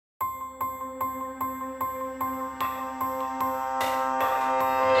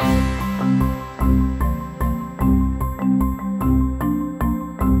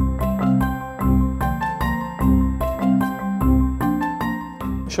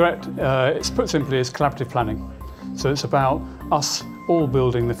Charette, it's put simply, is collaborative planning. So it's about us all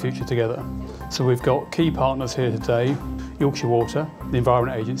building the future together. So we've got key partners here today: Yorkshire Water, the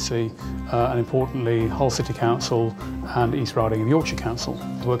Environment Agency, and importantly Hull City Council and East Riding of Yorkshire Council,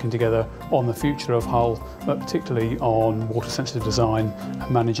 working together on the future of Hull, but particularly on water sensitive design and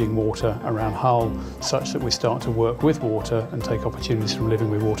managing water around Hull, such that we start to work with water and take opportunities from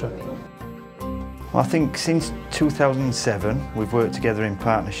living with water. Well, I think since 2007 we've worked together in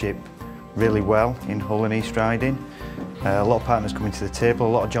partnership really well in Hull and East Riding. A lot of partners coming to the table, a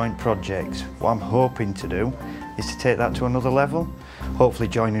lot of joint projects. What I'm hoping to do is to take that to another level, hopefully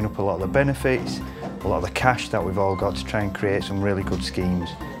joining up a lot of the benefits, a lot of the cash that we've all got to try and create some really good schemes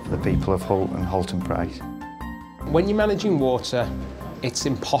for the people of Hull and Haltemprice. When you're managing water, it's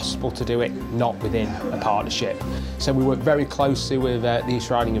impossible to do it not within a partnership. So we work very closely with the East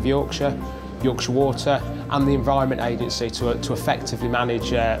Riding of Yorkshire, Yorkshire Water and the Environment Agency to effectively manage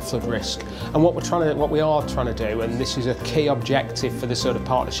flood risk. And what we are trying to do, and this is a key objective for this sort of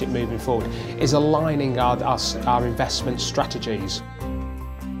partnership moving forward, is aligning our investment strategies.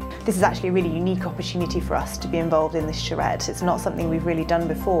 This is actually a really unique opportunity for us to be involved in this charrette. It's not something we've really done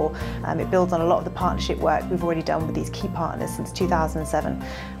before. It builds on a lot of the partnership work we've already done with these key partners since 2007.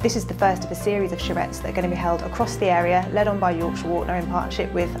 This is the first of a series of charrettes that are going to be held across the area, led on by Yorkshire Water in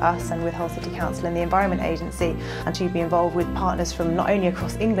partnership with us and with Hull City Council and the Environment Agency, and to be involved with partners from not only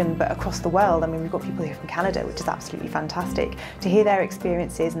across England but across the world. I mean, we've got people here from Canada, which is absolutely fantastic. To hear their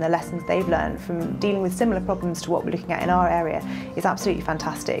experiences and the lessons they've learned from dealing with similar problems to what we're looking at in our area is absolutely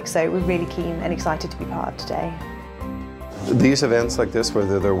fantastic. So we're really keen and excited to be part of today. These events like this,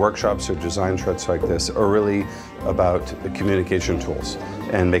 whether they're workshops or design charrettes like this, are really about communication tools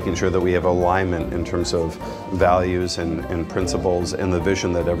and making sure that we have alignment in terms of values and principles and the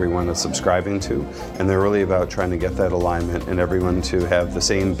vision that everyone is subscribing to. And they're really about trying to get that alignment and everyone to have the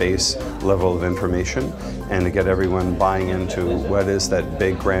same base level of information and to get everyone buying into what is that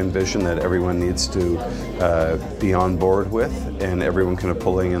big grand vision that everyone needs to be on board with, and everyone kind of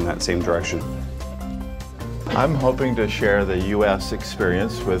pulling in that same direction. I'm hoping to share the U.S.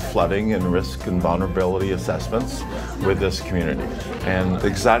 experience with flooding and risk and vulnerability assessments with this community. And the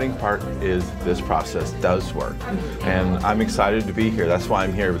exciting part is this process does work. And I'm excited to be here. That's why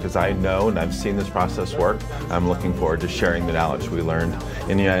I'm here, because I know and I've seen this process work. I'm looking forward to sharing the knowledge we learned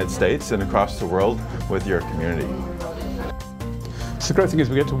in the United States and across the world with your community. So the great thing is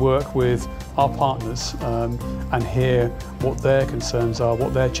we get to work with our partners and hear what their concerns are,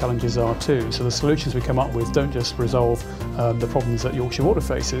 what their challenges are too. So the solutions we come up with don't just resolve the problems that Yorkshire Water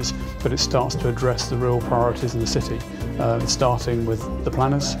faces, but it starts to address the real priorities in the city, starting with the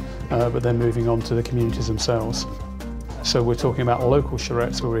planners, but then moving on to the communities themselves. So we're talking about local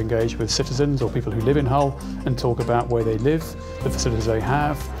charrettes where we engage with citizens or people who live in Hull and talk about where they live, the facilities they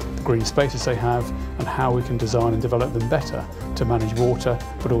have, the green spaces they have, and how we can design and develop them better to manage water,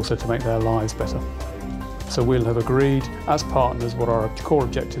 but also to make their lives better. So we'll have agreed as partners what our core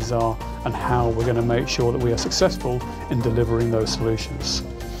objectives are and how we're going to make sure that we are successful in delivering those solutions.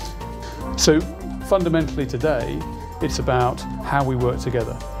 So fundamentally today, it's about how we work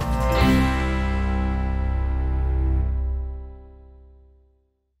together.